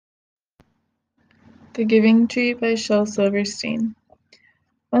The Giving Tree by Shel Silverstein.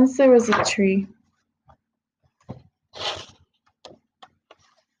 Once there was a tree,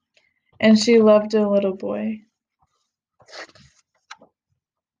 and she loved a little boy.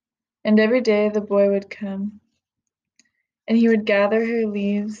 And every day the boy would come, and he would gather her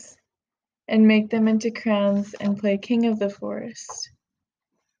leaves and make them into crowns and play king of the forest.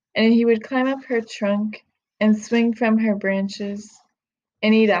 And he would climb up her trunk and swing from her branches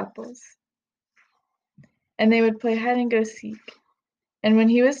and eat apples. And they would play hide and go seek. And when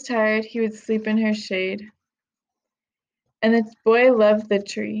he was tired, he would sleep in her shade. And the boy loved the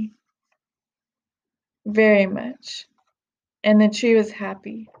tree very much, and the tree was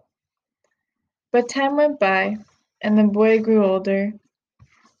happy. But time went by, and the boy grew older,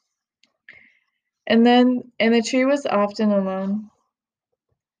 and the tree was often alone.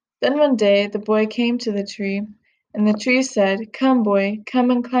 Then one day the boy came to the tree, and the tree said, "Come, boy,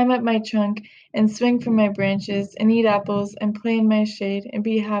 come and climb up my trunk, and swing from my branches, and eat apples, and play in my shade, and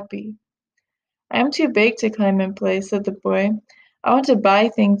be happy." "I am too big to climb and play," said the boy. "I want to buy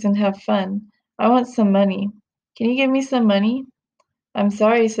things and have fun. I want some money. Can you give me some money?" "I'm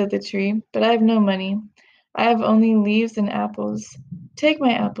sorry," said the tree, "but I have no money. I have only leaves and apples. Take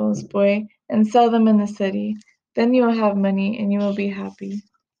my apples, boy, and sell them in the city. Then you will have money and you will be happy."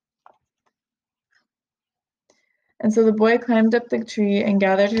 And so the boy climbed up the tree and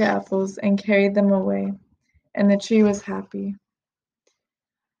gathered her apples and carried them away, and the tree was happy.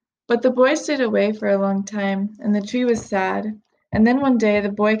 But the boy stayed away for a long time, and the tree was sad. And then one day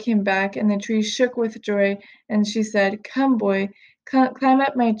the boy came back, and the tree shook with joy, and she said, "Come, boy, climb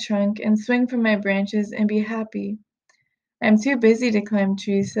up my trunk and swing from my branches and be happy." "I am too busy to climb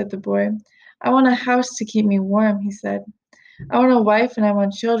trees," said the boy. "I want a house to keep me warm," he said. "I want a wife and I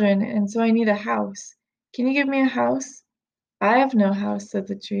want children, and so I need a house. Can you give me a house?" "I have no house," said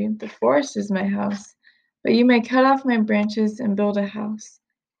the tree. "The forest is my house. But you may cut off my branches and build a house.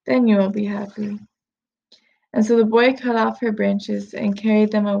 Then you will be happy." And so the boy cut off her branches and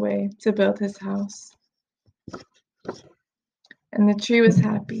carried them away to build his house. And the tree was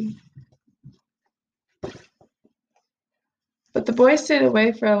happy. But the boy stayed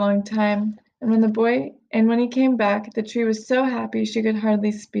away for a long time, and when he came back, the tree was so happy she could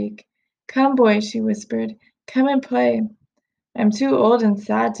hardly speak. "Come, boy," she whispered, "come and play." "I'm too old and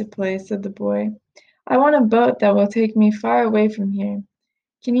sad to play," said the boy. "I want a boat that will take me far away from here.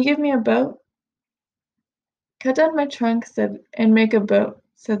 Can you give me a boat?" "Cut down my trunk and make a boat,"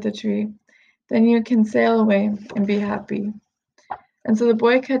 said the tree. "Then you can sail away and be happy." And so the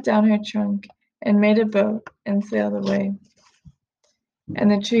boy cut down her trunk and made a boat and sailed away.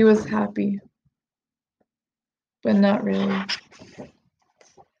 And the tree was happy, but not really.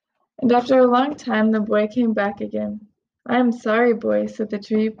 And after a long time the boy came back again. "I am sorry, boy," said the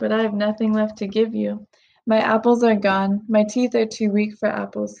tree, "but I have nothing left to give you. My apples are gone. My teeth are too weak for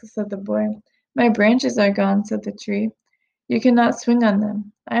apples," said the boy. "My branches are gone," said the tree. "You cannot swing on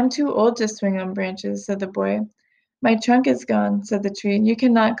them." "I am too old to swing on branches," said the boy. "My trunk is gone," said the tree. "You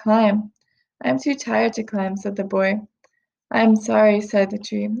cannot climb." "I am too tired to climb," said the boy. "I am sorry," said the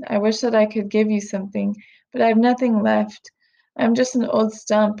tree. "I wish that I could give you something, but I have nothing left. I am just an old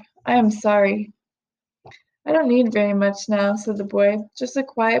stump. I am sorry." "I don't need very much now," said the boy. "Just a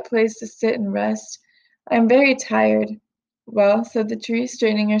quiet place to sit and rest. I am very tired." "Well," said the tree,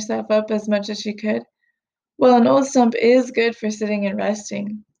 straightening herself up as much as she could. "Well, an old stump is good for sitting and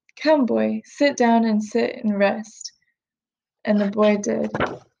resting. Come, boy, sit down and sit and rest." And the boy did,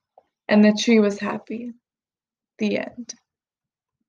 and the tree was happy. The end.